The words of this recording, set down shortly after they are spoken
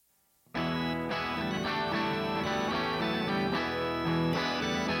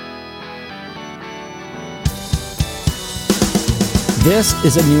This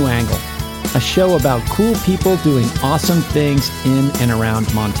is A New Angle, a show about cool people doing awesome things in and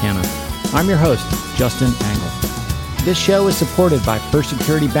around Montana. I'm your host, Justin Angle. This show is supported by First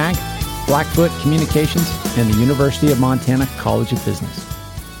Security Bank, Blackfoot Communications, and the University of Montana College of Business.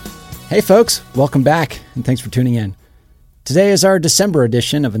 Hey folks, welcome back, and thanks for tuning in. Today is our December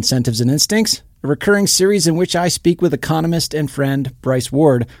edition of Incentives and Instincts, a recurring series in which I speak with economist and friend Bryce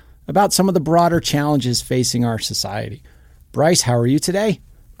Ward about some of the broader challenges facing our society. Bryce, how are you today?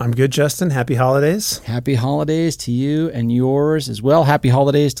 I'm good, Justin. Happy holidays. Happy holidays to you and yours as well. Happy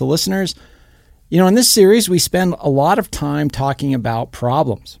holidays to listeners. You know, in this series, we spend a lot of time talking about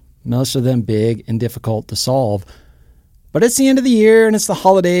problems, most of them big and difficult to solve. But it's the end of the year and it's the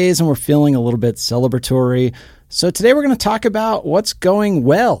holidays and we're feeling a little bit celebratory. So today we're going to talk about what's going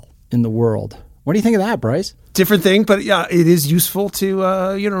well in the world. What do you think of that, Bryce? Different thing, but yeah, it is useful to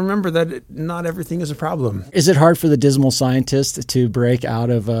remember that not everything is a problem. Is it hard for the dismal scientist to break out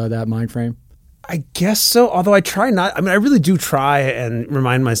of that mind frame? I guess so, although I try not. I mean, I really do try and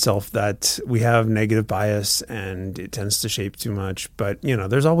remind myself that we have negative bias and it tends to shape too much. But, you know,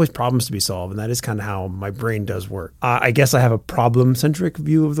 there's always problems to be solved, and that is kind of how my brain does work. I guess I have a problem-centric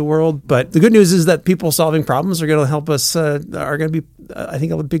view of the world, but the good news is that people solving problems are going to help us, are going to be, I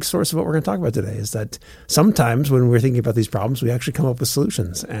think, a big source of what we're going to talk about today is that sometimes when we're thinking about these problems, we actually come up with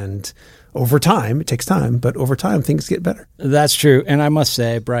solutions. And over time, it takes time, but over time, things get better. That's true. And I must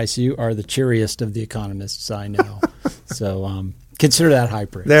say, Bryce, you are the cheeriest of the economists I know. So consider that high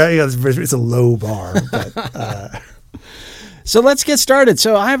praise. It's a low bar. But, So let's get started.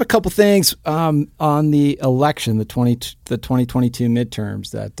 So I have a couple things on the election, the 2022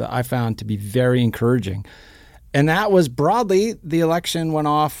 midterms that I found to be very encouraging. And that was broadly, the election went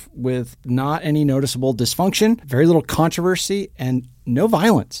off with not any noticeable dysfunction, very little controversy, and no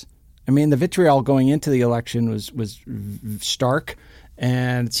violence. I mean, the vitriol going into the election was stark,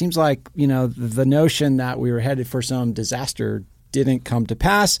 and it seems like, you know, the notion that we were headed for some disaster didn't come to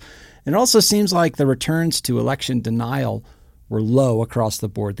pass. And it also seems like the returns to election denial were low across the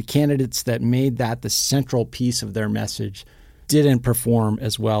board. The candidates that made that the central piece of their message didn't perform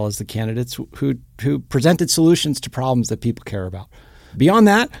as well as the candidates who presented solutions to problems that people care about. Beyond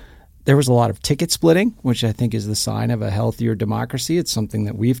that, there was a lot of ticket splitting, which I think is the sign of a healthier democracy. It's something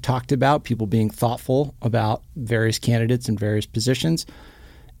that we've talked about, people being thoughtful about various candidates in various positions.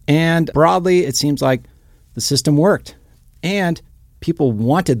 And broadly, it seems like the system worked. And people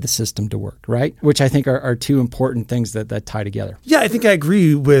wanted the system to work, right? Which I think are two important things that tie together. Yeah, I think I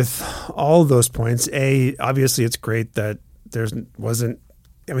agree with all of those points. Obviously, it's great that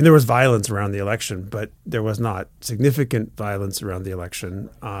there was violence around the election, but there was not significant violence around the election.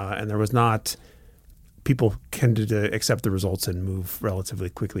 And there was not, people tended to accept the results and move relatively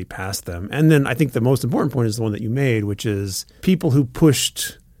quickly past them. And then I think the most important point is the one that you made, which is people who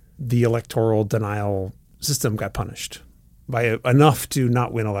pushed the electoral denial system got punished by enough to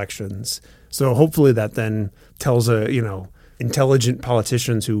not win elections. So hopefully that then tells intelligent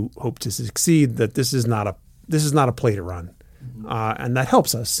politicians who hope to succeed that this is not a play to run. And that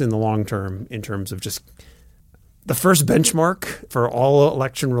helps us in the long term in terms of just the first benchmark for all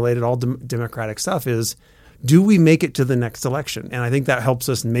election-related, all democratic stuff is, do we make it to the next election? And I think that helps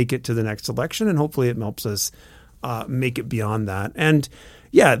us make it to the next election, and hopefully it helps us make it beyond that. And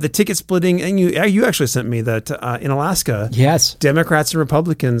yeah, the ticket splitting, and you actually sent me that in Alaska, yes, Democrats and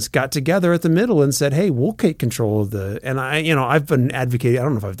Republicans got together at the middle and said, hey, we'll take control of I've been advocating, I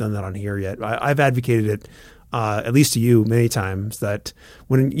don't know if I've done that on here yet. I've advocated it at least to you many times, that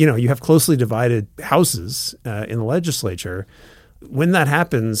when you have closely divided houses in the legislature, when that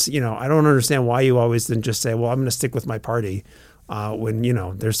happens, I don't understand why you always then just say, well, I'm going to stick with my party, when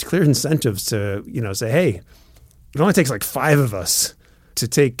there's clear incentives to say, hey, it only takes like 5 of us to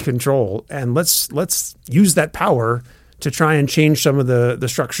take control, and let's use that power to try and change some of the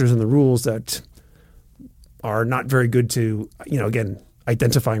structures and the rules that are not very good to again,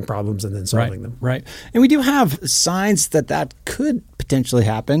 identifying problems and then solving them. Right. And we do have signs that could potentially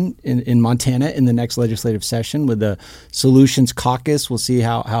happen in Montana in the next legislative session with the Solutions Caucus. We'll see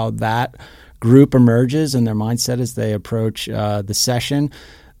how that group emerges and their mindset as they approach the session.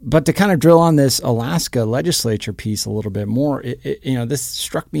 But to kind of drill on this Alaska legislature piece a little bit more, this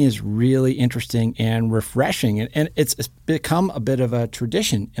struck me as really interesting and refreshing. And it's become a bit of a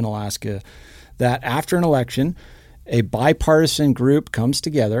tradition in Alaska that after an election, a bipartisan group comes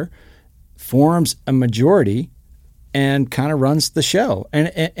together, forms a majority, and kind of runs the show. And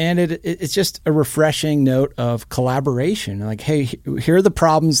it's just a refreshing note of collaboration. Like, hey, here are the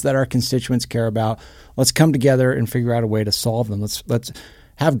problems that our constituents care about. Let's come together and figure out a way to solve them. Let's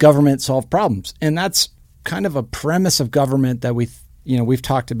have government solve problems. And that's kind of a premise of government that we we've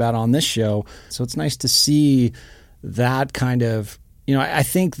talked about on this show. So it's nice to see that kind of, I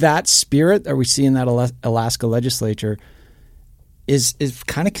think that spirit that we see in that Alaska legislature is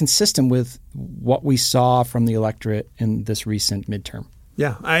kind of consistent with what we saw from the electorate in this recent midterm.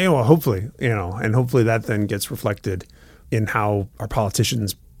 Yeah, hopefully, and hopefully that then gets reflected in how our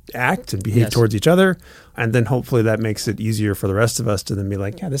politicians act and behave towards each other. And then hopefully that makes it easier for the rest of us to then be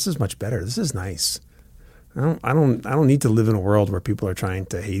like, yeah, this is much better. This is nice. I don't need to live in a world where people are trying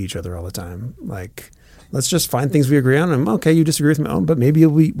to hate each other all the time. Like, let's just find things we agree on. And okay, you disagree with me, but maybe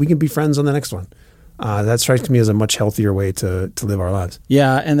we can be friends on the next one. That strikes me as a much healthier way to live our lives.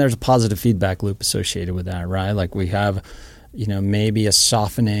 Yeah, and there's a positive feedback loop associated with that, right? Like we have, maybe a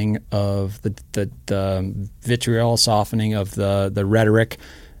softening of the vitriol, softening of the rhetoric.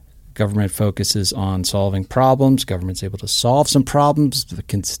 Government focuses on solving problems. Government's able to solve some problems. The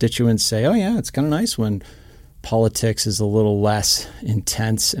constituents say, oh, yeah, it's kind of nice when politics is a little less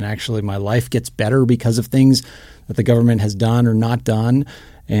intense and actually my life gets better because of things that the government has done or not done.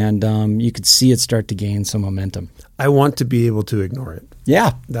 And you could see it start to gain some momentum. I want to be able to ignore it.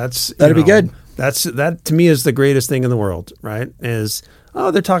 Yeah, that'd be good. That to me is the greatest thing in the world, right? Is,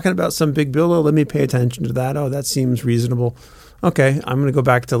 they're talking about some big bill. Oh, let me pay attention to that. Oh, that seems reasonable. Okay, I'm going to go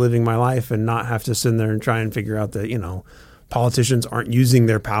back to living my life and not have to sit there and try and figure out that, politicians aren't using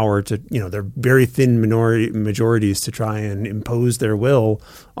their power to, their very thin majorities to try and impose their will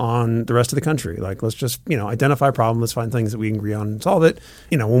on the rest of the country. Like, let's just, identify a problem. Let's find things that we can agree on and solve it.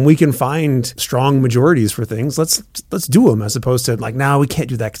 When we can find strong majorities for things, let's do them, as opposed to like, no, we can't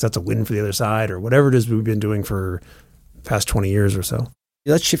do that because that's a win for the other side, or whatever it is we've been doing for the past 20 years or so.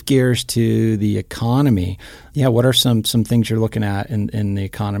 Let's shift gears to the economy. Yeah, what are some things you're looking at in the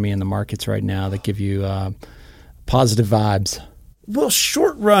economy and the markets right now that give you positive vibes? Well,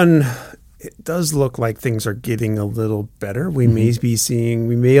 short run, it does look like things are getting a little better. We may be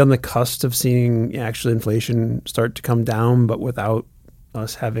on the cusp of seeing actual inflation start to come down, but without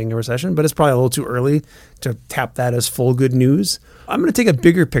us having a recession. But it's probably a little too early to tap that as full good news. I'm going to take a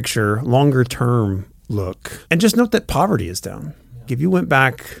bigger picture, longer term look, and just note that poverty is down. If you went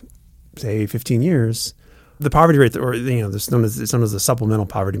back, say, 15 years, the poverty rate, it's known as the supplemental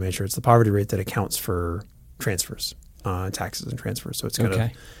poverty measure. It's the poverty rate that accounts for transfers, taxes and transfers. So it's kind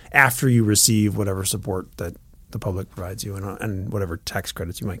of after you receive whatever support that the public provides you and whatever tax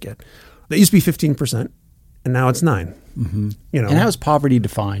credits you might get. That used to be 15%, and now it's 9%. Mm-hmm. And how is poverty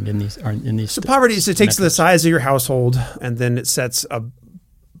defined in these? So poverty is, it takes the size of your household, and then it sets a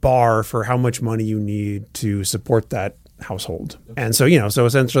bar for how much money you need to support that household. And so, so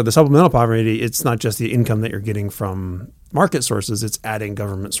essentially the supplemental poverty, it's not just the income that you're getting from market sources, it's adding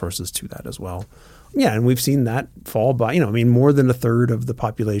government sources to that as well. Yeah, and we've seen that fall by, more than a third of the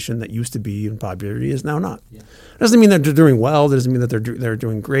population that used to be in poverty is now not. Yeah. Doesn't mean that they're doing well, doesn't mean that they're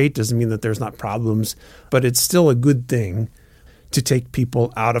doing great, doesn't mean that there's not problems, but it's still a good thing to take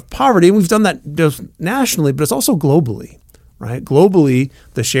people out of poverty. And we've done that nationally, but it's also globally. Right? Globally,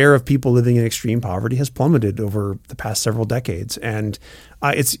 the share of people living in extreme poverty has plummeted over the past several decades. And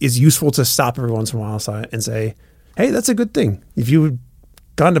it's useful to stop every once in a while and say, hey, that's a good thing. If you had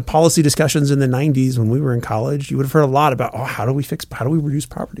gone to policy discussions in the 90s when we were in college, you would have heard a lot about, how do we reduce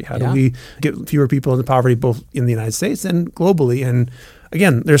poverty? How do we get fewer people into poverty, both in the United States and globally? And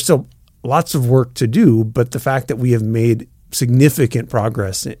again, there's still lots of work to do, but the fact that we have made significant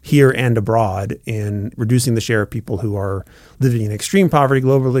progress here and abroad in reducing the share of people who are living in extreme poverty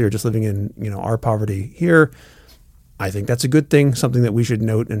globally or just living in, our poverty here, I think that's a good thing, something that we should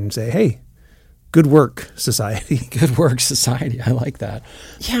note and say, hey, good work, society. Good work, society. I like that.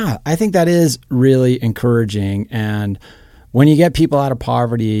 Yeah, I think that is really encouraging. And when you get people out of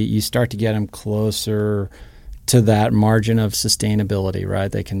poverty, you start to get them closer to that margin of sustainability,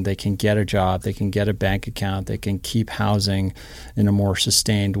 right? They can get a job, they can get a bank account, they can keep housing in a more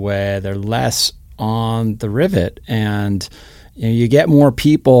sustained way. They're less on the rivet, and you get more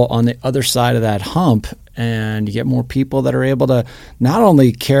people on the other side of that hump, and you get more people that are able to not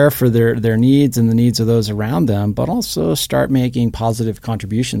only care for their needs and the needs of those around them, but also start making positive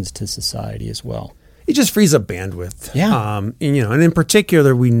contributions to society as well. It just frees up bandwidth. Yeah. And in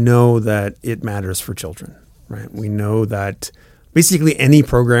particular, we know that it matters for children. Right. We know that basically any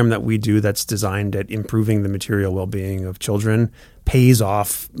program that we do that's designed at improving the material well-being of children pays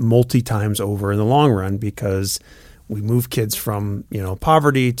off multi-times over in the long run, because we move kids from,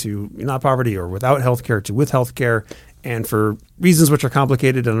 poverty to not poverty, or without healthcare to with healthcare. And for reasons which are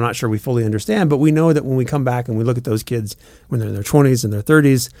complicated and I'm not sure we fully understand, but we know that when we come back and we look at those kids when they're in their 20s and their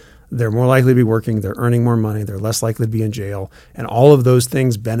 30s, they're more likely to be working, they're earning more money, they're less likely to be in jail. And all of those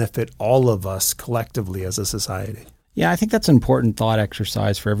things benefit all of us collectively as a society. Yeah, I think that's an important thought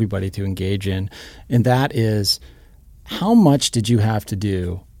exercise for everybody to engage in. And that is, how much did you have to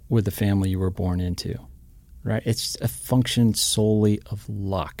do with the family you were born into, right? It's a function solely of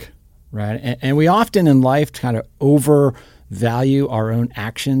luck, right? And we often in life kind of overvalue our own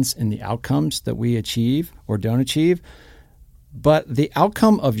actions and the outcomes that we achieve or don't achieve. But the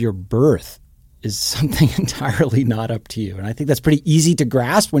outcome of your birth is something entirely not up to you. And I think that's pretty easy to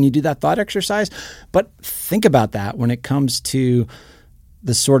grasp when you do that thought exercise. But think about that when it comes to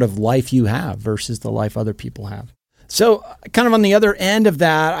the sort of life you have versus the life other people have. So kind of on the other end of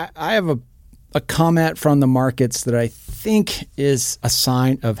that, I have a comment from the markets that I think is a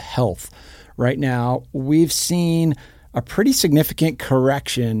sign of health. Right now, we've seen a pretty significant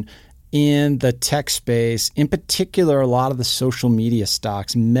correction in the tech space, in particular, a lot of the social media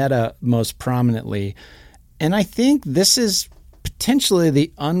stocks, Meta most prominently. And I think this is potentially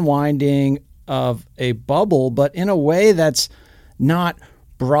the unwinding of a bubble, but in a way that's not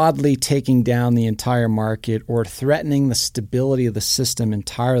broadly taking down the entire market or threatening the stability of the system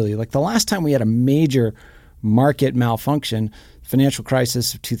entirely. Like the last time we had a major market malfunction, financial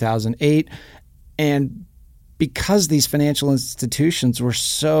crisis of 2008, and because these financial institutions were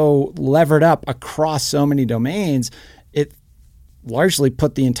so levered up across so many domains, it largely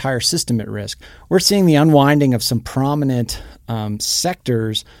put the entire system at risk. We're seeing the unwinding of some prominent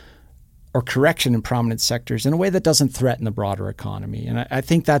sectors or correction in prominent sectors in a way that doesn't threaten the broader economy. And I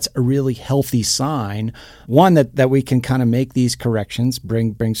think that's a really healthy sign, one, that we can kind of make these corrections,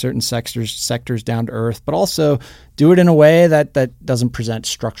 bring certain sectors down to earth, but also do it in a way that doesn't present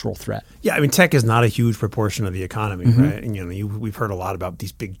structural threat. Yeah, I mean, tech is not a huge proportion of the economy, right? And we've heard a lot about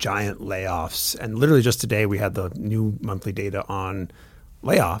these big giant layoffs. And literally just today we had the new monthly data on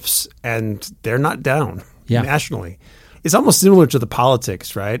layoffs, and they're not down nationally. It's almost similar to the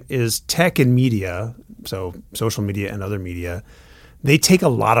politics, right? Is tech and media, so social media and other media, they take a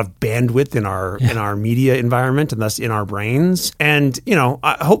lot of bandwidth in our media environment and thus in our brains. And,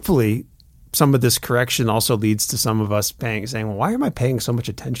 hopefully some of this correction also leads to some of us saying, well, why am I paying so much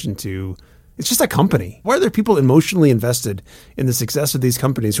attention to, it's just a company. Why are there people emotionally invested in the success of these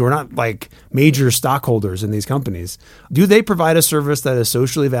companies who are not like major stockholders in these companies? Do they provide a service that is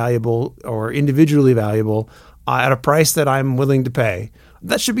socially valuable or individually valuable at a price that I'm willing to pay?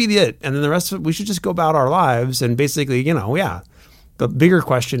 That should be it. And then the rest of it, we should just go about our lives. And basically, the bigger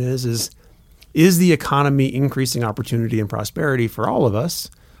question is the economy increasing opportunity and prosperity for all of us?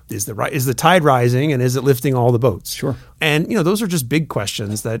 Is the tide rising, and is it lifting all the boats? Sure. And, those are just big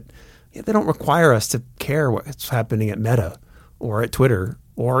questions that they don't require us to care what's happening at Meta or at Twitter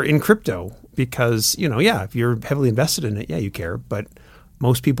or in crypto because, if you're heavily invested in it, you care. But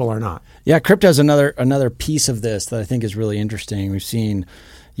most people are not. Yeah, crypto is another piece of this that I think is really interesting. We've seen,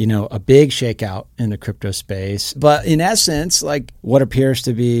 a big shakeout in the crypto space, but in essence, like what appears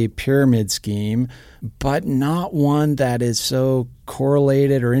to be pyramid scheme, but not one that is so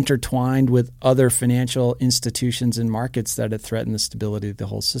correlated or intertwined with other financial institutions and markets that it threaten the stability of the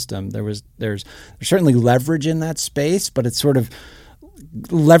whole system. There's certainly leverage in that space, but it's sort of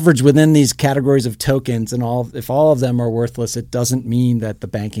leverage within these categories of tokens, and if all of them are worthless, it doesn't mean that the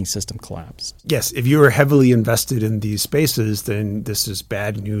banking system collapsed. Yes, if you are heavily invested in these spaces, then this is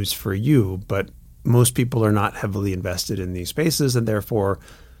bad news for you. But most people are not heavily invested in these spaces, and therefore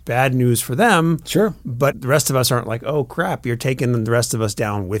bad news for them. Sure. But the rest of us aren't like, oh crap, you're taking the rest of us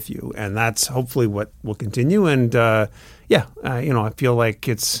down with you, and that's hopefully what will continue. And I feel like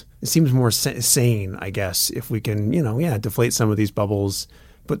it seems more sane, I guess, if we can, deflate some of these bubbles,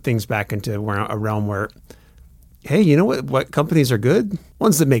 put things back into a realm where, hey, you know what companies are good?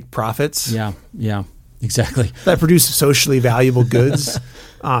 Ones that make profits. Yeah, exactly. That produce socially valuable goods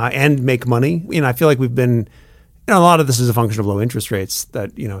and make money. I feel like we've been, a lot of this is a function of low interest rates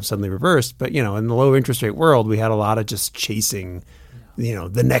that, suddenly reversed. But, in the low interest rate world, we had a lot of just chasing,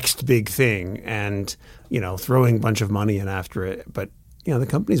 the next big thing and, throwing a bunch of money in after it. But the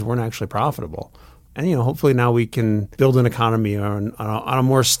companies weren't actually profitable. And, hopefully now we can build an economy on a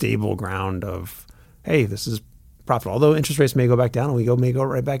more stable ground of, hey, this is profitable. Although interest rates may go back down and we may go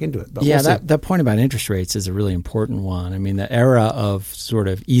right back into it. But yeah, that point about interest rates is a really important one. I mean, the era of sort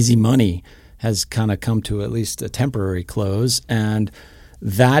of easy money has kind of come to at least a temporary close. And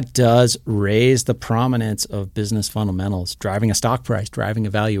that does raise the prominence of business fundamentals, driving a stock price, driving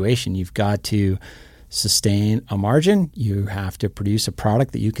a valuation. You've got to sustain a margin. You have to produce a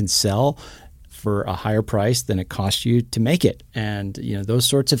product that you can sell for a higher price than it costs you to make it. And those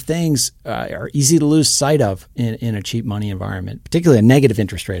sorts of things are easy to lose sight of in a cheap money environment, particularly a negative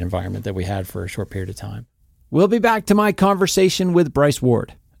interest rate environment that we had for a short period of time. We'll be back to my conversation with Bryce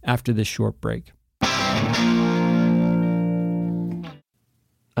Ward after this short break.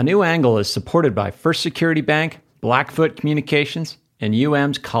 A New Angle is supported by First Security Bank, Blackfoot Communications, and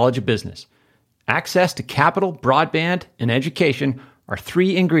UM's College of Business. Access to capital, broadband, and education are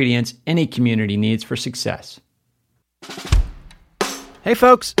 3 ingredients any community needs for success. Hey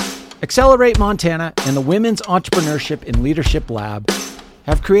folks, Accelerate Montana and the Women's Entrepreneurship and Leadership Lab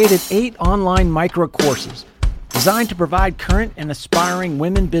have created 8 online micro courses designed to provide current and aspiring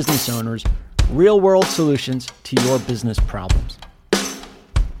women business owners real-world solutions to your business problems.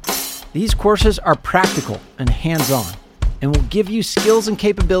 These courses are practical and hands-on and will give you skills and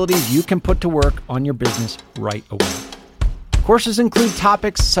capabilities you can put to work on your business right away. Courses include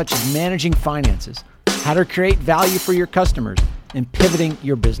topics such as managing finances, how to create value for your customers, and pivoting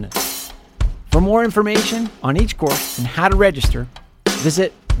your business. For more information on each course and how to register,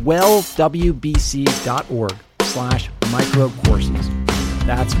 visit wellwbc.org/microcourses.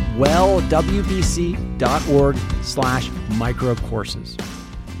 That's wellwbc.org/microcourses.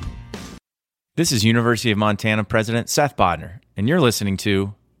 This is University of Montana President Seth Bodner, and you're listening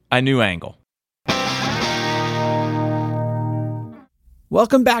to A New Angle.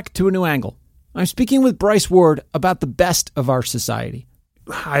 Welcome back to A New Angle. I'm speaking with Bryce Ward about the best of our society.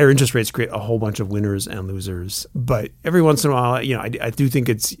 Higher interest rates create a whole bunch of winners and losers, but every once in a while, I do think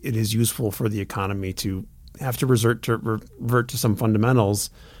it is useful for the economy to have to revert to some fundamentals,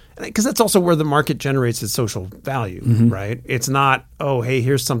 because that's also where the market generates its social value, right? It's not, oh, hey,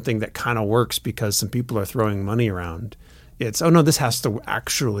 here's something that kind of works because some people are throwing money around. It's, oh, no, this has to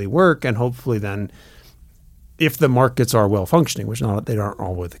actually work, and hopefully then if the markets are well functioning, which they aren't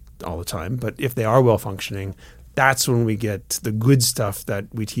all the time, but if they are well functioning, that's when we get the good stuff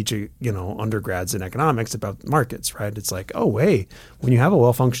that we teach, undergrads in economics about markets, right? It's like, oh, hey, when you have a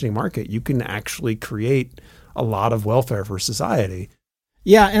well-functioning market, you can actually create a lot of welfare for society.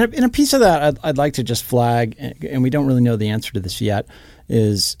 Yeah, and a piece of that I'd like to just flag, and we don't really know the answer to this yet,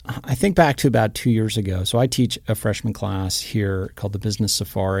 is I think back to about 2 years ago. So I teach a freshman class here called the Business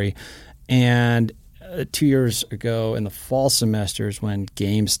Safari, and 2 years ago in the fall semesters when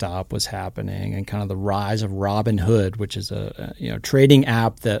GameStop was happening and kind of the rise of Robinhood, which is a trading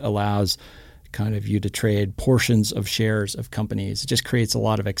app that allows kind of you to trade portions of shares of companies. It just creates a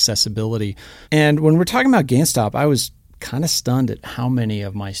lot of accessibility. And when we're talking about GameStop, I was kind of stunned at how many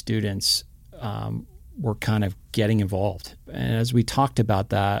of my students were kind of getting involved. And as we talked about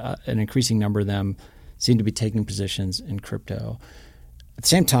that, an increasing number of them seem to be taking positions in crypto. At the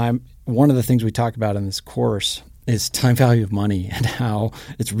same time, one of the things we talk about in this course is time value of money and how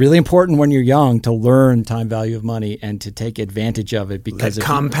it's really important when you're young to learn time value of money and to take advantage of it because let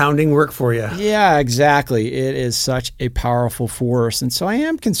compounding work for you. Yeah, exactly. It is such a powerful force. And so I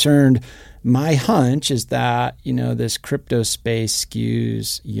am concerned. My hunch is that, this crypto space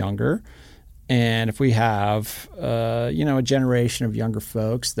skews younger. And if we have, a generation of younger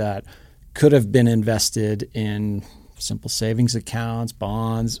folks that could have been invested in simple savings accounts,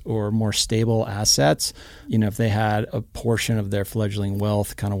 bonds, or more stable assets, if they had a portion of their fledgling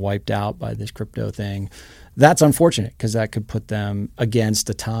wealth kind of wiped out by this crypto thing, that's unfortunate because that could put them against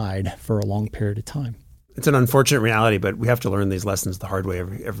a tide for a long period of time. It's an unfortunate reality, but we have to learn these lessons the hard way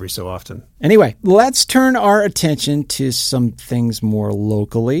every so often. Anyway, let's turn our attention to some things more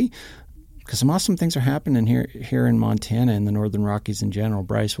locally, because some awesome things are happening here in Montana and the Northern Rockies in general.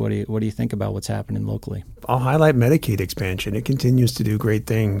 Bryce, what do you think about what's happening locally? I'll highlight Medicaid expansion. It continues to do great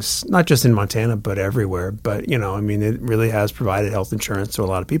things, not just in Montana, but everywhere. But, it really has provided health insurance to a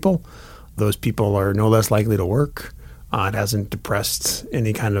lot of people. Those people are no less likely to work. It hasn't depressed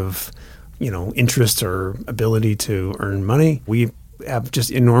any kind of, interest or ability to earn money. We have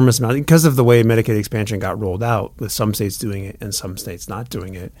just enormous amount because of the way Medicaid expansion got rolled out, with some states doing it and some states not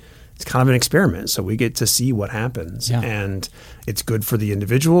doing it. It's kind of an experiment, so we get to see what happens. Yeah. And it's good for the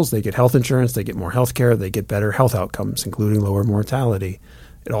individuals. They get health insurance, they get more health care, they get better health outcomes, including lower mortality.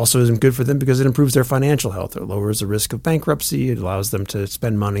 It also isn't good for them because it improves their financial health. It lowers the risk of bankruptcy. It allows them to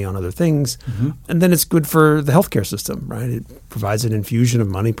spend money on other things. Mm-hmm. And then it's good for the healthcare system, right? It provides an infusion of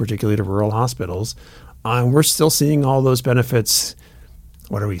money, particularly to rural hospitals. We're still seeing all those benefits.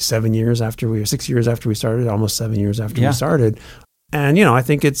 What are we, 6 years after we started, almost 7 years after we started. And, I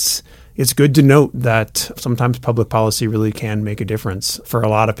think it's good to note that sometimes public policy really can make a difference for a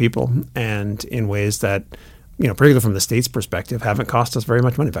lot of people, and in ways that, particularly from the state's perspective, haven't cost us very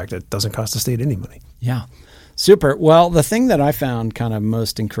much money. In fact, it doesn't cost the state any money. Yeah. Super. Well, the thing that I found kind of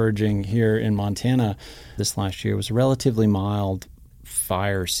most encouraging here in Montana this last year was a relatively mild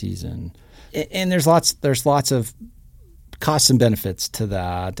fire season. And there's lots of costs and benefits to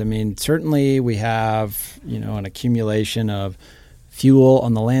that. I mean, certainly we have, an accumulation of fuel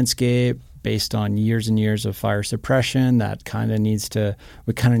on the landscape, based on years and years of fire suppression that we kind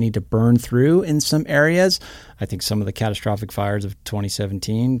of need to burn through in some areas. I think some of the catastrophic fires of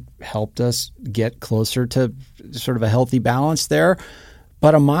 2017 helped us get closer to sort of a healthy balance there.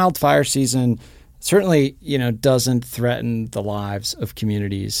 But a mild fire season certainly, doesn't threaten the lives of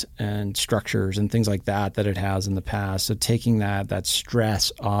communities and structures and things like that it has in the past. So taking that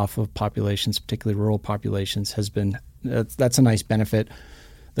stress off of populations, particularly rural populations, that's a nice benefit.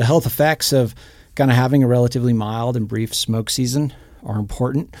 The health effects of kind of having a relatively mild and brief smoke season are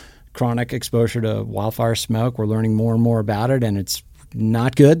important. Chronic exposure to wildfire smoke, we're learning more and more about it, and it's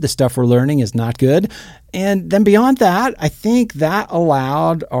not good. The stuff we're learning is not good. And then beyond that, I think that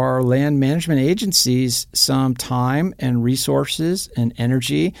allowed our land management agencies some time and resources and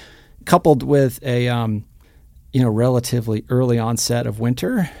energy, coupled with a relatively early onset of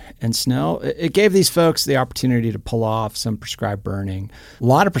winter and snow. It gave these folks the opportunity to pull off some prescribed burning. A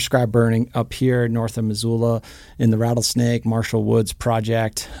lot of prescribed burning up here north of Missoula in the Rattlesnake Marshall Woods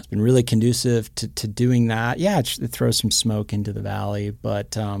project. It's been really conducive to doing that. Yeah, it throws some smoke into the valley,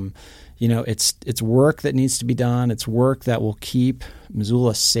 but it's work that needs to be done. It's work that will keep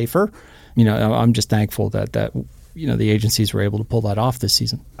Missoula safer. I'm just thankful that the agencies were able to pull that off this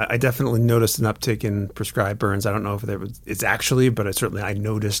season. I definitely noticed an uptick in prescribed burns. I don't know if it's actually, but I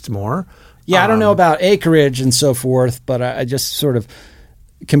noticed more. Yeah, I don't know about acreage and so forth, but I just sort of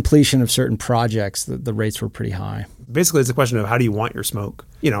completion of certain projects, the rates were pretty high. Basically, it's a question of how do you want your smoke?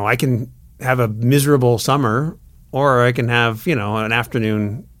 I can have a miserable summer, or I can have, an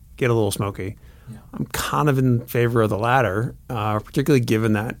afternoon get a little smoky. Yeah. I'm kind of in favor of the latter, particularly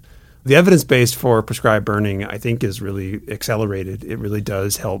given that the evidence base for prescribed burning, I think, is really accelerated. It really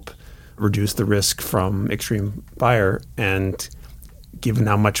does help reduce the risk from extreme fire. And given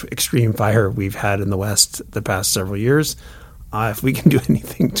how much extreme fire we've had in the West the past several years, if we can do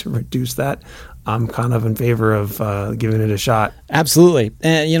anything to reduce that, I'm kind of in favor of giving it a shot. Absolutely.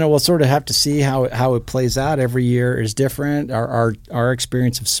 And, we'll sort of have to see how it plays out. Every year is different. Our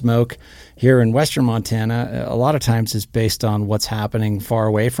experience of smoke here in Western Montana, a lot of times is based on what's happening far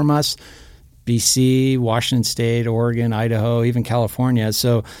away from us. BC, Washington State, Oregon, Idaho, even California.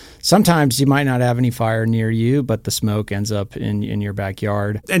 So sometimes you might not have any fire near you, but the smoke ends up in your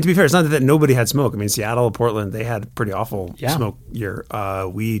backyard. And to be fair, it's not that nobody had smoke. I mean, Seattle, Portland, they had pretty awful smoke year.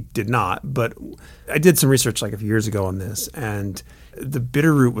 We did not, but I did some research like a few years ago on this, and the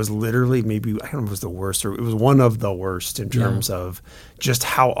Bitterroot was literally maybe, I don't know if it was the worst, or it was one of the worst in terms of just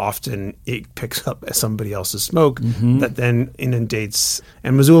how often it picks up somebody else's smoke that then inundates.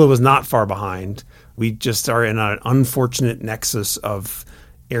 And Missoula was not far behind. We just are in an unfortunate nexus of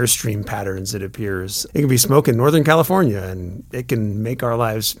airstream patterns, it appears. It can be smoke in Northern California, and it can make our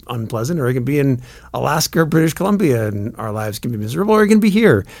lives unpleasant, or it can be in Alaska or British Columbia, and our lives can be miserable, or it can be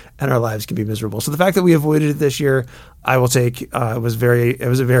here, and our lives can be miserable. So the fact that we avoided it this year, I will take. It was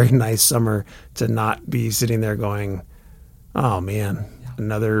a very nice summer to not be sitting there going, oh man,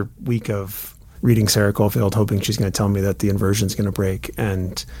 another week of reading Sarah Caulfield, hoping she's going to tell me that the inversion's going to break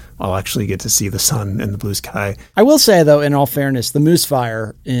and I'll actually get to see the sun and the blue sky. I will say, though, in all fairness, the Moose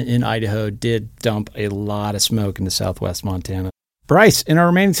Fire in Idaho did dump a lot of smoke into southwest Montana. Bryce, in our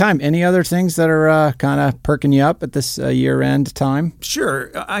remaining time, any other things that are kind of perking you up at this year-end time? Sure.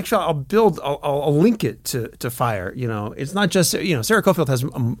 Actually, I'll link it to fire. It's not just, Sarah Caulfield has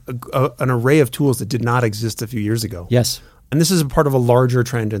an array of tools that did not exist a few years ago. Yes. And this is a part of a larger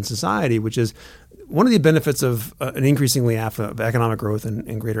trend in society, which is one of the benefits of an increasingly economic growth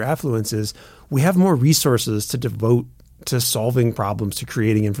and greater affluence is we have more resources to devote to solving problems, to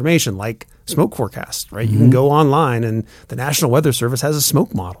creating information like smoke forecasts, right? You can go online and the National Weather Service has a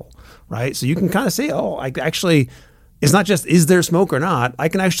smoke model, right? So you can kind of say, it's not just, is there smoke or not? I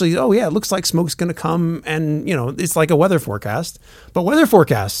can actually, it looks like smoke's going to come, and, it's like a weather forecast. But weather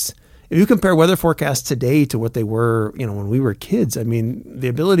forecasts, if you compare weather forecasts today to what they were, when we were kids, I mean, the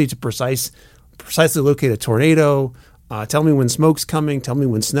ability to precisely locate a tornado, tell me when smoke's coming, tell me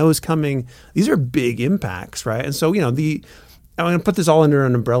when snow's coming, these are big impacts, right? And so, I'm going to put this all under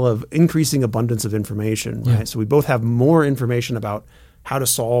an umbrella of increasing abundance of information, right? So we both have more information about how to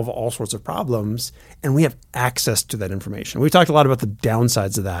solve all sorts of problems, and we have access to that information. We've talked a lot about the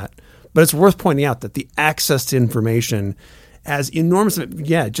downsides of that, but it's worth pointing out that the access to information as enormous,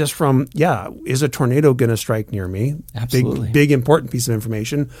 just from, is a tornado going to strike near me? Absolutely. Big, important piece of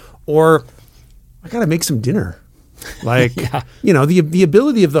information. Or I got to make some dinner. Like, the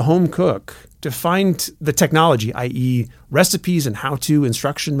ability of the home cook find the technology, i.e. recipes and how-to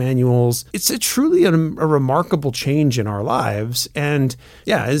instruction manuals. It's truly a remarkable change in our lives. And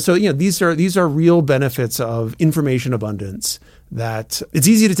so these are real benefits of information abundance that it's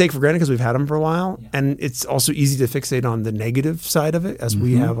easy to take for granted because we've had them for a while. Yeah. And it's also easy to fixate on the negative side of it, as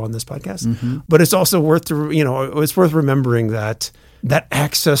we have on this podcast. But it's also worth remembering that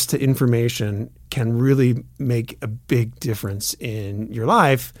access to information can really make a big difference in your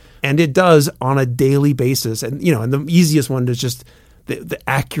life. And it does on a daily basis. And, and the easiest one is just the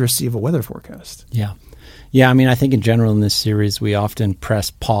accuracy of a weather forecast. Yeah. Yeah, I mean, I think in general in this series, we often press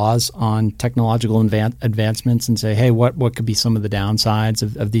pause on technological advancements and say, hey, what could be some of the downsides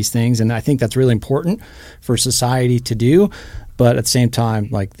of these things? And I think that's really important for society to do. But at the same time,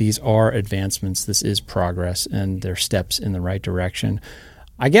 like, these are advancements. This is progress, and they're steps in the right direction.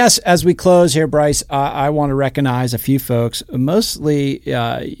 I guess as we close here, Bryce, I want to recognize a few folks, mostly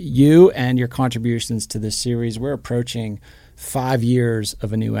you and your contributions to this series. We're approaching 5 years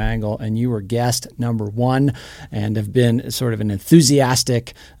of A New Angle, and you were guest number 1 and have been sort of an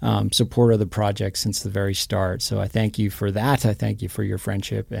enthusiastic supporter of the project since the very start. So I thank you for that. I thank you for your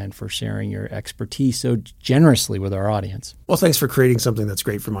friendship and for sharing your expertise so generously with our audience. Well, thanks for creating something that's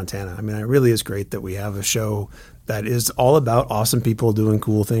great for Montana. I mean, it really is great that we have a show that is all about awesome people doing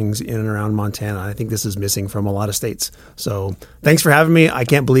cool things in and around Montana. I think this is missing from a lot of states. So thanks for having me. I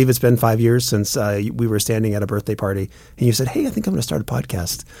can't believe it's been 5 years since we were standing at a birthday party and you said, hey, I think I'm going to start a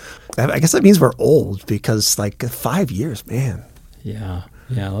podcast. I guess that means we're old because 5 years, man. Yeah.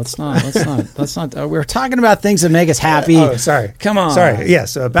 Yeah, let's not. We're talking about things that make us happy. Oh, sorry. Come on. Sorry. Yeah,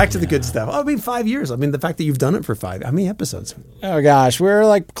 so back to the good stuff. I mean, 5 years. I mean, the fact that you've done it for 5. How many episodes? Oh, gosh.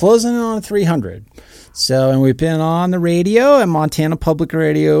 We're closing in on 300. So, and we've been on the radio at Montana Public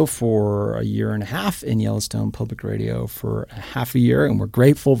Radio for a year and a half, and Yellowstone Public Radio for a half a year, and we're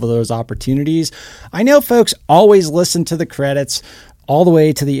grateful for those opportunities. I know folks always listen to the credits all the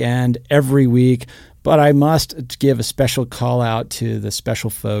way to the end every week, but I must give a special call out to the special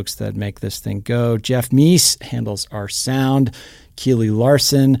folks that make this thing go. Jeff Meese handles our sound. Keely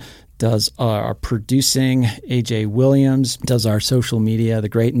Larson does our producing. AJ Williams does our social media. The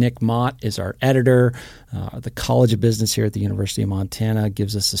great Nick Mott is our editor. The College of Business here at the University of Montana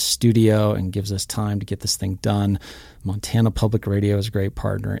gives us a studio and gives us time to get this thing done. Montana Public Radio is a great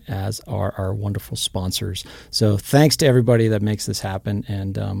partner, as are our wonderful sponsors. So thanks to everybody that makes this happen.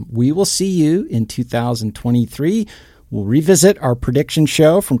 And we will see you in 2023. We'll revisit our prediction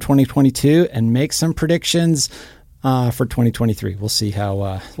show from 2022 and make some predictions for 2023. We'll see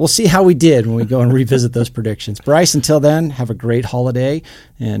how we did when we go and revisit those predictions. Bryce, until then, have a great holiday,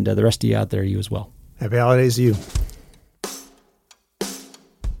 and the rest of you out there, you as well. Happy holidays to you.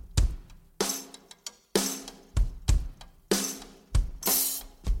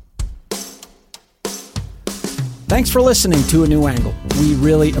 Thanks for listening to A New Angle. We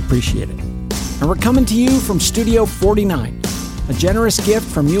really appreciate it. And we're coming to you from Studio 49, a generous gift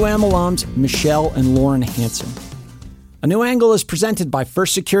from UM alums Michelle and Lauren Hansen. A New Angle is presented by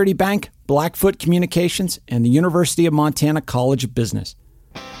First Security Bank, Blackfoot Communications, and the University of Montana College of Business.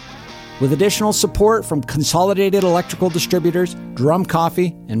 With additional support from Consolidated Electrical Distributors, Drum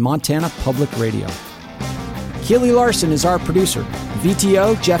Coffee, and Montana Public Radio. Keely Larson is our producer.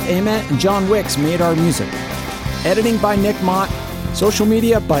 VTO, Jeff Ament, and John Wicks made our music. Editing by Nick Mott. Social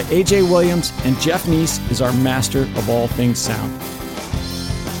media by AJ Williams, and Jeff Meese is our master of all things sound.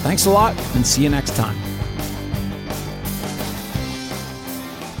 Thanks a lot, and see you next time.